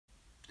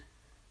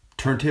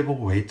Turntable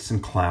weights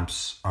and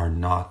clamps are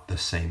not the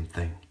same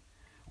thing.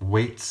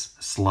 Weights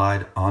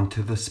slide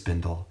onto the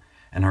spindle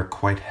and are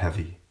quite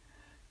heavy.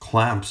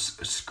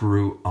 Clamps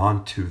screw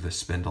onto the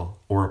spindle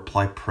or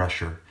apply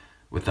pressure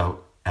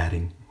without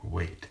adding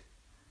weight.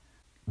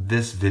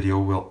 This video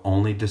will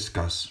only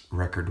discuss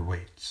record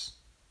weights.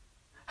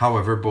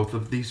 However, both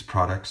of these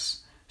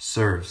products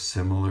serve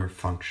similar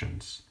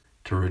functions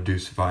to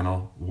reduce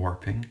vinyl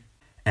warping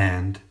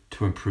and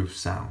to improve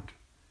sound.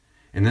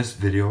 In this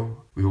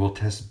video, we will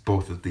test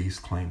both of these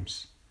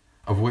claims,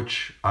 of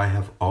which I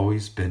have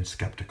always been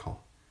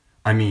skeptical.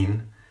 I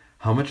mean,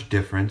 how much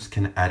difference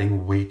can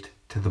adding weight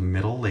to the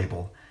middle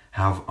label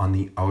have on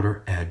the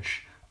outer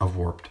edge of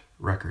warped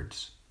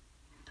records?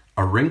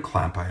 A ring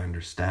clamp I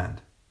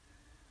understand.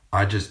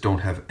 I just don't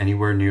have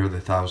anywhere near the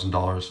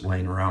 $1,000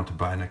 laying around to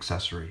buy an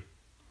accessory.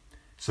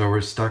 So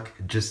we're stuck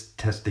just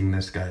testing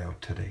this guy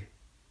out today.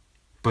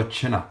 But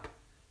chin up.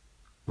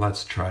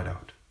 Let's try it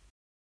out.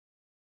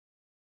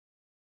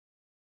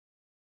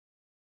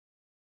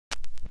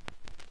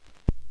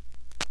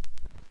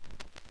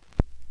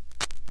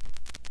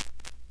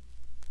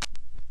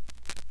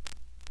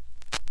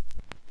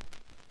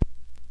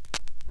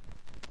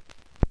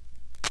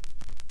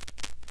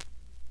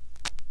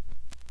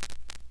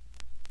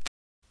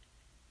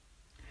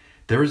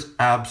 There is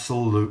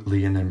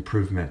absolutely an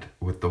improvement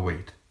with the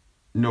weight,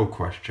 no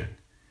question.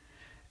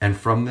 And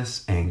from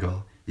this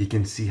angle, you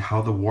can see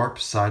how the warp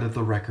side of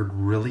the record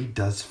really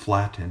does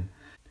flatten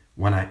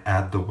when I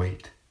add the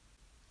weight.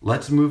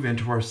 Let's move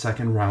into our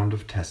second round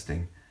of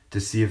testing to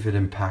see if it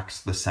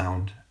impacts the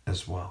sound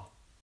as well.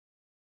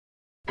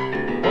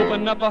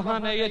 Open up,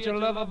 honey, it's your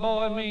lover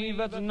boy, me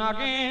that's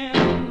knocking.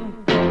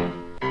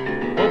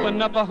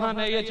 Open up,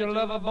 honey, it's your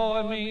lover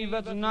boy, me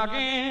that's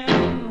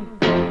knocking.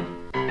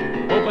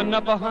 Open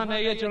up,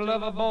 honey, it's your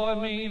lover boy,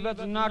 me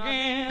that's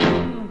knocking.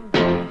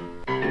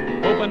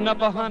 Open up,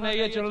 honey,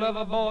 it's your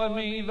lover boy,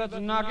 me that's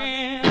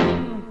knocking.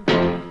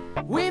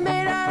 We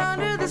made out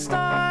under the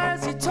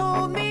stars, you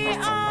told me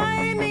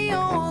I'm the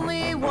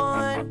only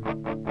one.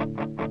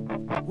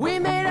 We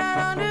made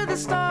out under the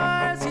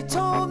stars, you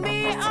told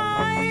me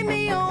I'm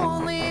the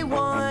only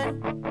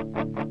one.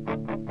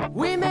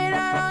 We made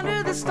out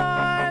under the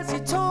stars, you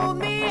told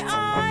me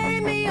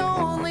I'm the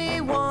only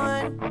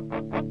one.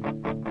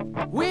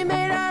 We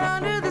made out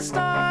under the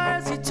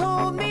stars, you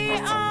told me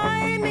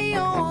I'm the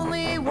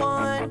only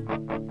one.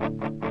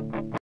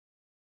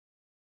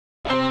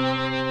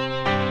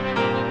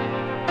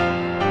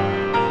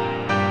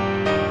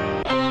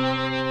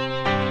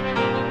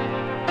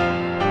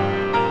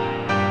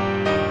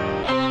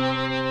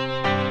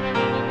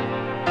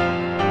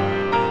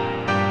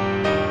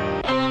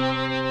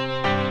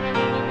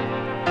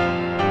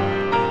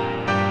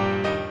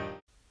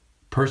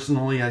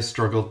 Personally, I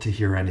struggled to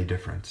hear any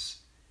difference.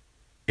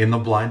 In the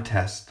blind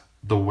test,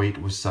 the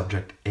weight was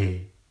subject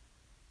A.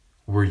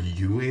 Were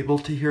you able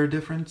to hear a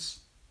difference?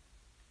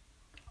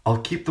 I'll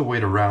keep the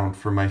weight around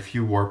for my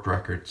few warped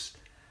records,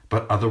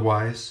 but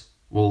otherwise,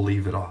 we'll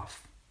leave it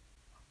off.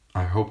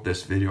 I hope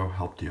this video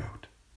helped you out.